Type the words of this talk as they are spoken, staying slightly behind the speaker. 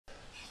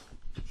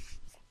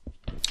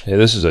Hey,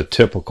 this is a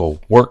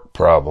typical work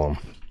problem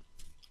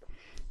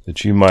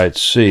that you might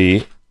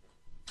see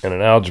in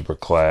an algebra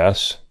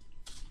class,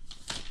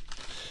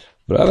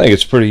 but I think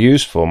it's pretty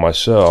useful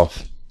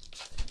myself.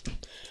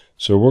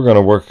 So we're going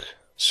to work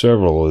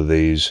several of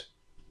these.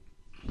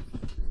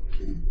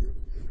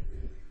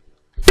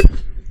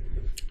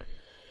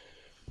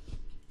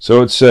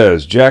 So it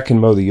says, Jack can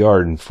mow the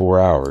yard in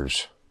 4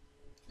 hours.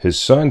 His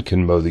son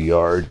can mow the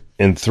yard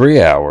in 3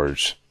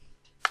 hours.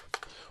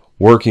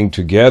 Working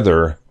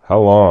together, how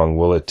long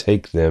will it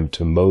take them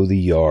to mow the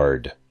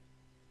yard?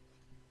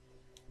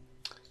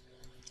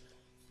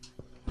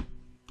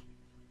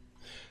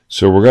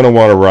 So we're going to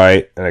want to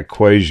write an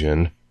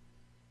equation,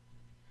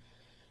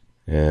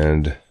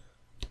 and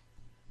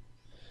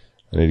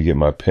I need to get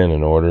my pen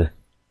in order.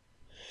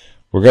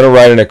 We're going to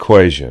write an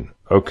equation.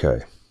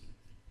 Okay.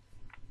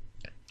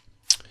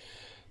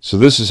 So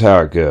this is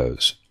how it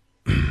goes.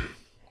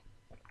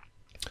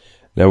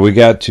 Now we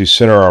got to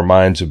center our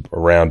minds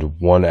around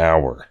 1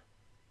 hour.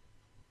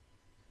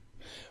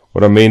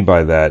 What I mean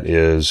by that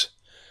is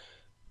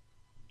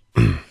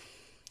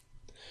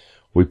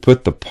we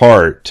put the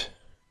part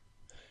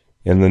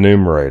in the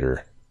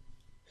numerator.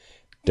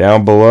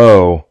 Down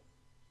below,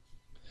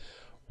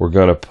 we're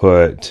going to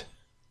put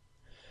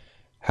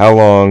how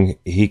long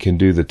he can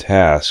do the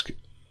task.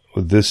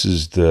 This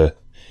is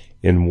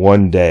in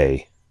 1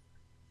 day.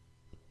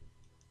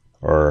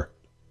 Or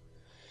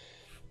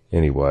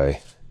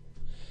anyway,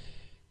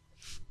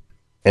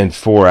 in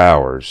 4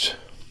 hours.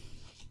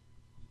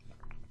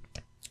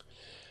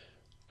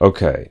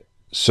 Okay,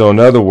 so in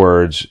other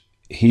words,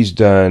 he's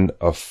done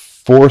a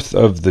fourth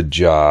of the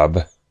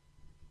job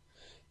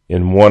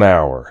in 1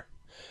 hour.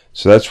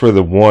 So that's where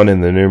the 1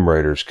 in the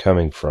numerator is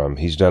coming from.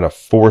 He's done a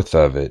fourth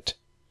of it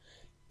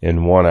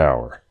in 1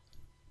 hour.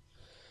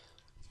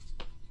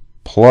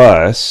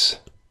 Plus,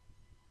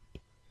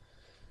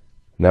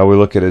 now we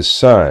look at his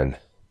son.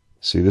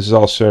 See, this is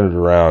all centered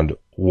around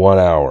 1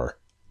 hour.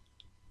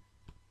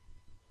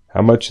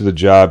 How much of the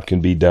job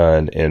can be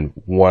done in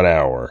 1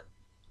 hour?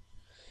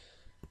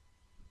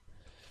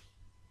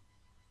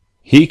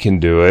 He can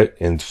do it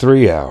in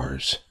 3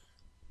 hours.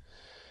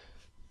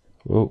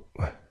 Oh.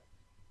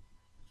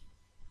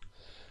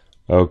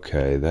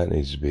 Okay, that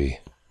needs to be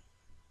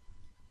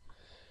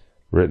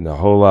written a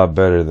whole lot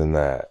better than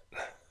that.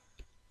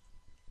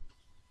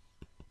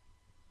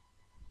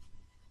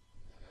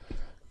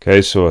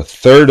 Okay, so a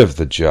third of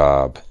the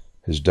job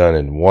is done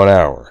in 1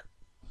 hour.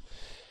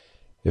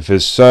 If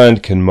his son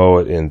can mow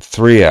it in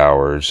 3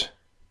 hours,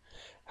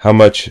 how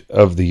much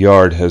of the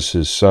yard has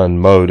his son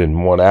mowed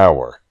in 1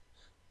 hour?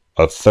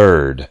 A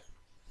third.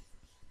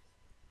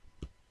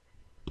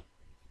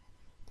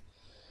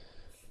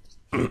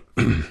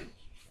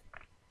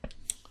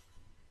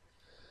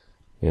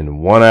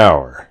 In 1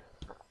 hour.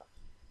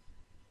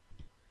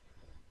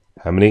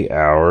 How many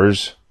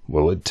hours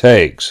will it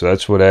take? So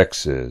that's what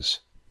X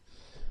is.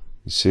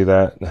 You see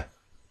that?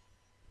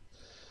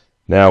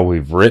 Now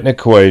we've written an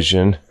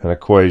equation,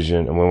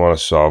 and we want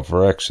to solve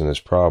for X in this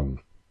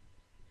problem.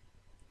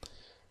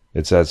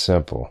 It's that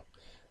simple.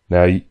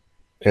 Now,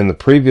 in the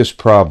previous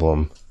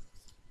problem,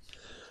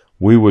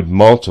 we would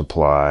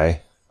multiply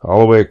all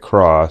the way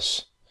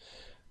across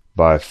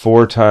by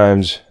 4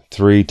 times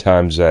 3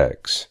 times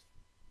X.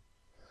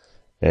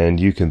 And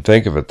you can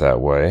think of it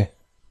that way.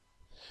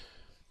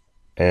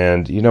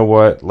 And you know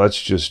what? Let's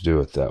just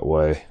do it that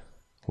way.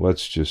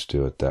 Let's just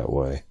do it that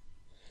way.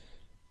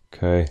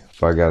 Okay,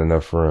 if I got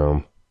enough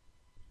room.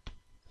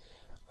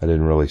 I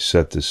didn't really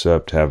set this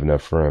up to have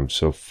enough room.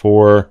 So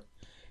 4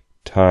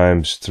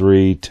 times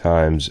 3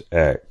 times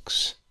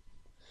X.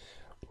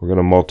 We're going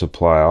to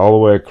multiply all the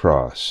way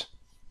across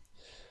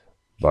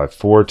by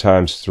 4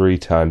 times 3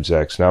 times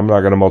X. Now I'm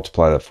not going to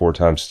multiply that 4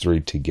 times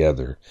 3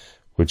 together,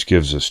 which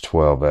gives us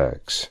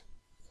 12X.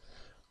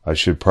 I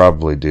should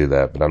probably do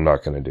that, but I'm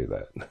not going to do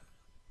that.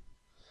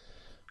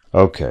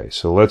 Okay,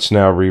 so let's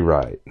now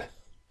rewrite.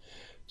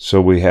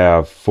 So we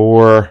have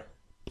 4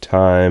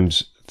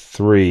 times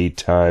 3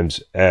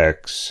 times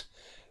X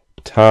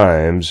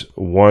times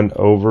 1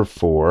 over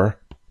 4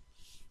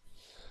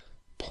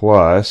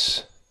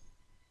 plus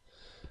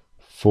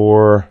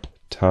 4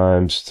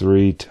 times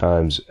 3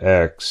 times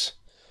X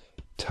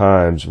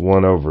times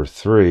 1 over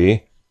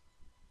 3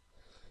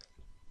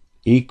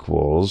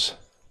 equals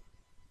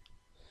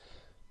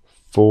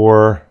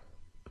 4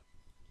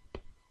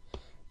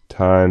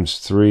 times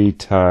 3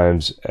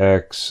 times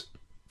X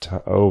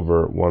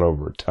over 1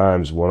 over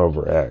times 1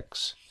 over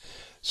X.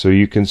 So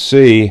you can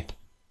see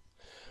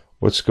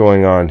what's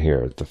going on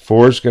here. The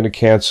 4 is going to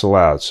cancel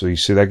out. So you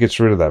see that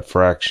gets rid of that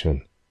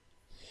fraction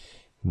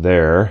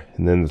there.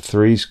 And then the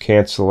 3's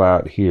cancel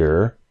out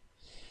here.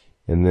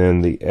 And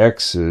then the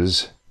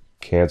X's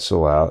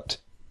cancel out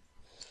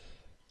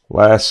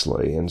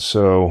lastly. And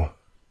so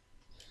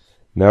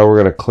now we're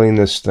going to clean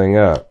this thing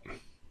up.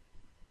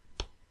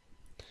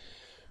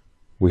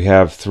 We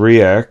have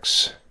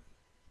 3X.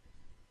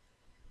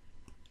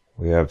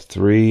 We have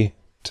 3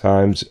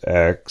 times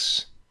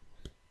X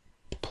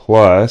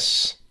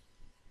plus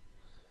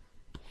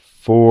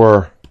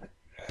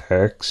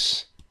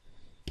 4x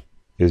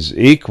is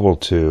equal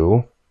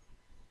to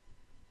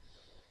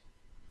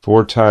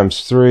 4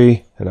 times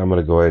 3, and I'm going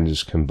to go ahead and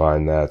just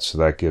combine that, so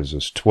that gives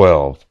us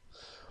 12.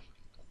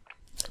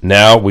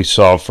 Now we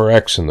solve for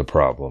x in the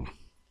problem.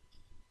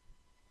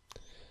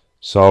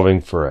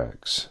 Solving for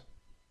x.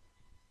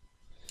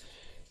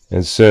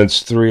 And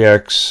since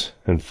 3x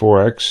and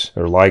 4x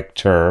are like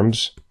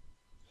terms,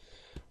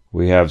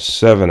 we have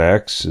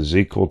 7x is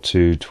equal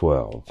to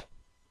 12.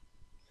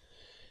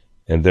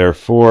 And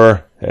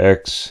therefore,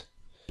 x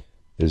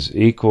is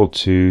equal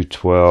to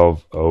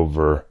 12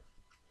 over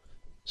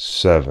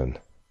 7.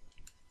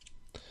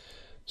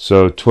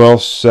 So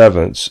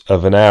 12/7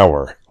 of an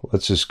hour.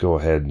 Let's just go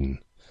ahead and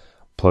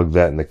plug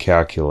that in the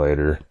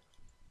calculator.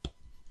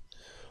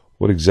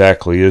 What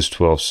exactly is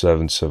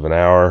 12/7 of an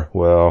hour?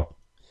 Well,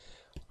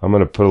 I'm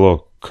going to put a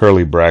little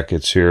curly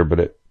brackets here, but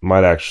it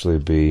might actually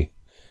be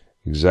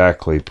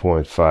exactly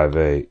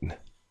 0.58.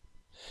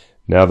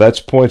 Now that's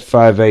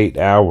 0.58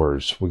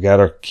 hours. We got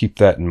to keep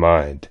that in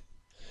mind.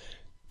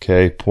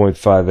 Okay,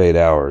 0.58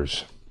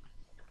 hours.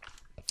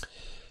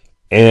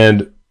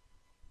 And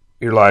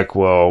you're like,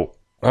 well,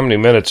 how many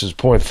minutes is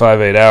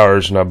 0.58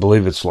 hours? And I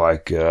believe it's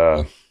like,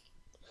 we'll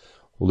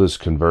just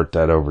convert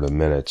that over to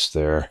minutes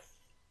there.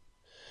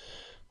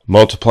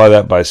 Multiply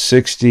that by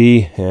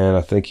 60, and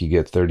I think you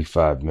get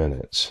 35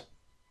 minutes.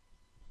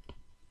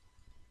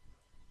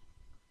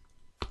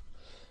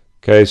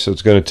 Okay, so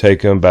it's going to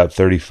take them about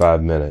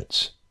 35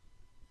 minutes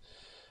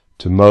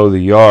to mow the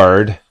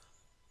yard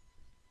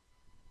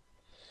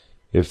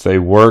if they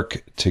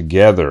work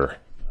together.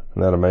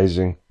 Isn't that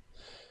amazing?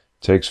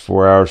 It takes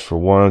 4 hours for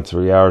one,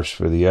 3 hours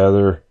for the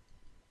other.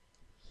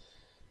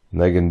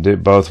 And they can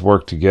both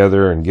work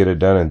together and get it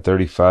done in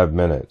 35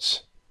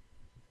 minutes.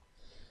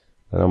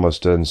 That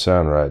almost doesn't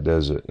sound right,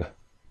 does it?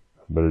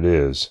 But it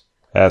is.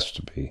 Has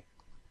to be.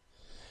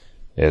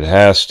 It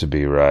has to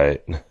be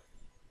right.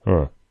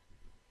 Huh.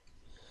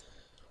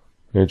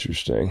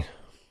 Interesting.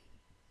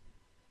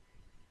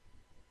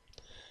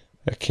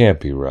 That can't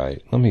be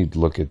right. Let me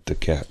look at the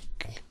cap.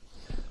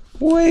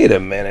 Wait a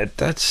minute.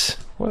 That's...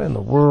 what in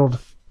the world?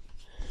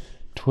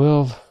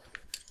 12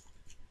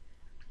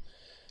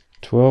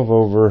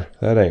 over...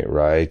 that ain't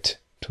right.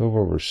 12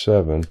 over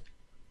 7.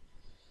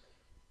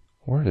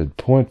 Where did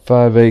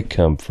 0.58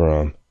 come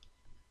from?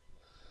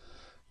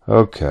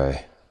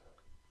 Okay.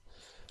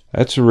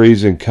 That's a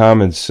reason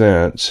common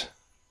sense.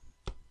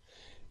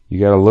 You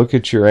got to look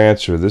at your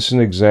answer. This is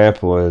an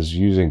example as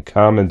using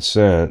common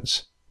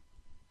sense.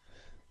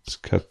 Let's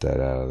cut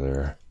that out of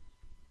there.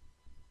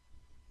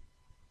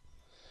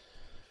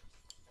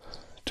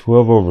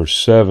 12 over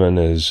 7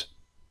 is...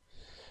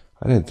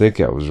 I didn't think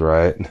that was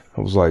right.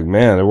 I was like,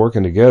 man, they're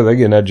working together. They're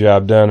getting that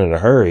job done in a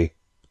hurry.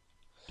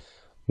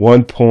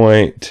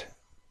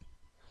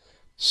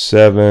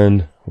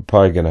 1.7. We're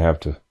probably going to have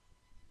to...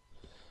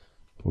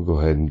 we'll go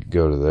ahead and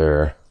go to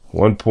there.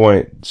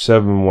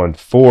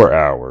 1.714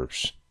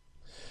 hours.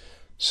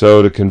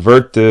 So to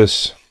convert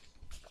this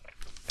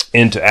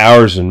into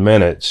hours and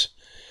minutes,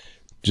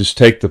 just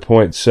take the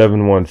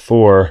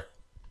 0.714.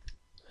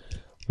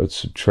 Let's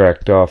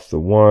subtract off the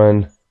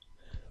 1.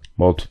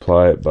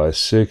 Multiply it by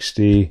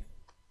 60.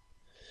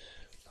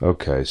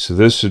 Okay, so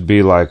this would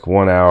be like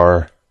 1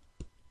 hour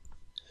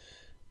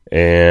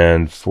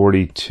and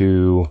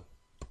 42.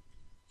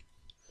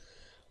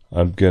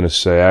 I'm going to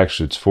say,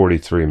 actually it's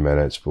 43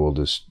 minutes, but we'll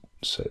just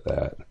say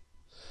that.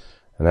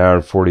 An hour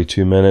and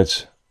 42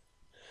 minutes.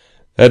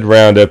 That'd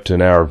round up to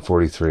an hour and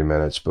 43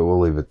 minutes, but we'll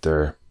leave it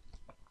there.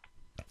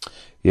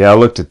 Yeah, I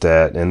looked at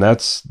that, and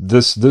that's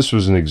this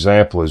was an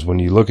example, is when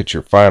you look at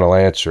your final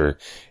answer,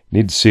 you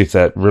need to see if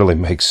that really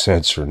makes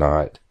sense or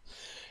not.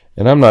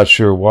 And I'm not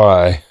sure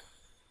why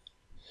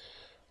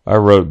I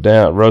wrote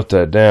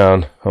that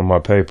down on my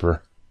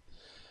paper.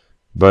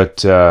 But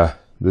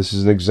this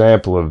is an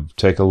example of,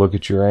 take a look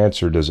at your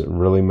answer. Does it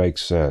really make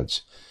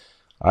sense?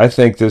 I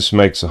think this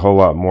makes a whole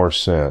lot more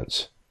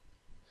sense.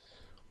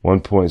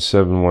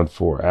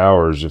 1.714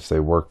 hours if they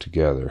work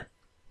together.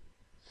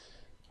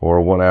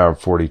 Or 1 hour and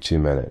 42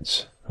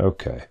 minutes.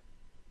 Okay.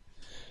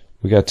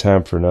 We got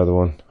time for another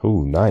one.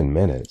 Ooh, 9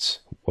 minutes.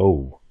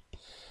 Whoa.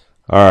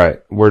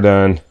 Alright, we're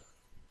done.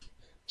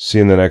 See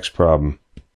you in the next problem.